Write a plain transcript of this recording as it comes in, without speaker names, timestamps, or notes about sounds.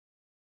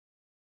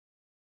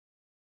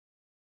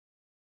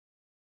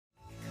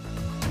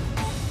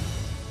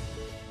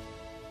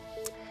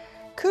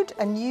Could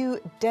a new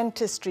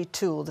dentistry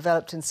tool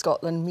developed in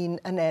Scotland mean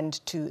an end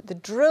to the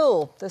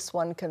drill? This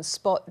one can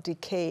spot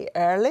decay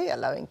early,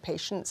 allowing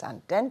patients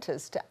and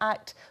dentists to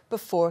act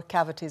before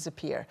cavities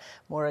appear.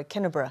 Maura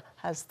Kinneborough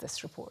has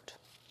this report.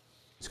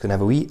 Just going to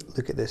have a wee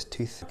look at this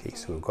tooth. Okay,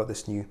 so we've got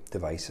this new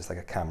device. It's like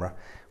a camera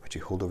which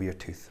you hold over your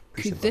tooth.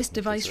 Could this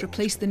device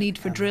replace the need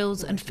for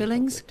drills and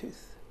fillings?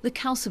 The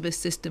Calcivis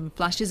system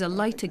flashes a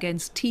light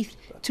against teeth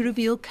to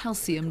reveal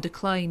calcium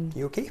decline.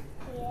 You okay?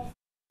 Yeah. A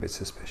bit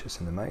suspicious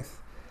in the mouth.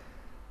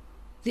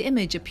 The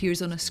image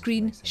appears on a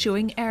screen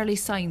showing early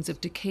signs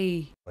of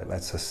decay. It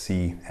lets us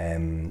see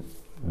the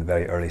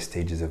very early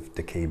stages of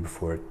decay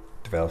before it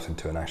develops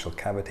into an actual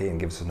cavity, and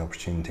gives us an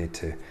opportunity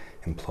to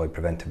employ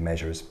preventive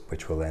measures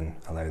which will then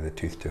allow the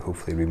tooth to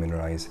hopefully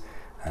remineralise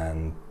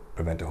and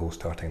prevent a hole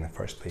starting in the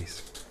first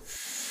place.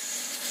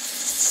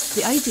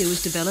 The idea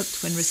was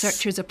developed when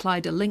researchers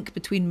applied a link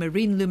between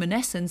marine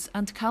luminescence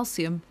and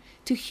calcium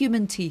to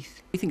human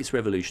teeth. We think it's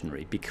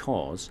revolutionary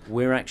because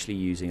we're actually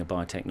using a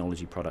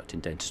biotechnology product in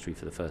dentistry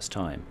for the first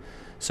time.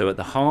 So at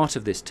the heart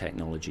of this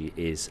technology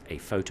is a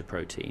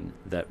photoprotein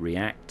that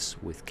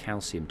reacts with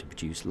calcium to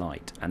produce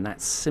light, and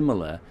that's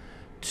similar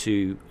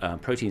to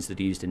proteins that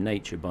are used in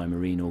nature by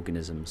marine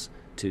organisms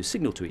to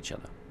signal to each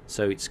other.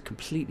 So it's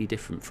completely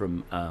different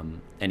from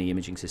any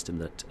imaging system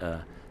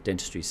that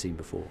dentistry has seen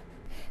before.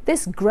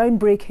 This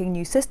groundbreaking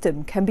new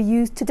system can be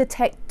used to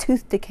detect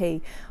tooth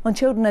decay on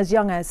children as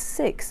young as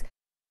 6,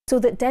 so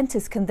that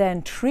dentists can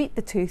then treat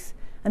the tooth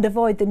and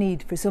avoid the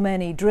need for so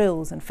many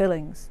drills and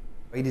fillings.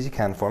 Wide as you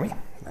can for me.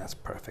 That's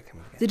perfect.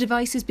 The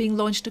device is being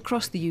launched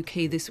across the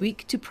UK this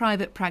week to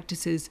private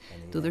practices,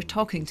 though they're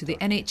talking to the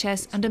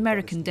NHS and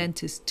American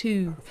dentists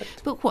too.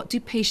 But what do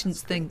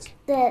patients think?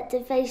 The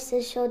device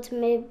has showed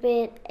me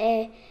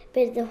where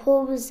the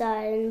holes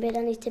are and where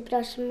I need to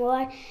brush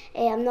more.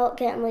 I'm not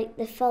getting like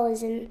the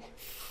fillings and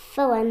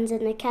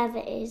the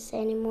cavities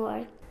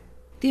anymore.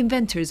 The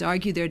inventors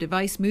argue their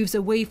device moves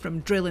away from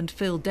drill and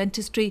fill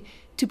dentistry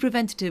to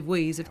preventative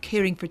ways of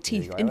caring for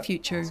teeth in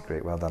future. That's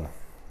great, well done.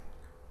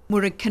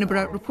 Maura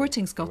Kinneborough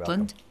reporting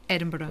Scotland,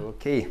 Edinburgh.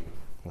 Okay,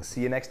 we'll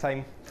see you next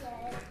time.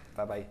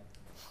 Bye-bye.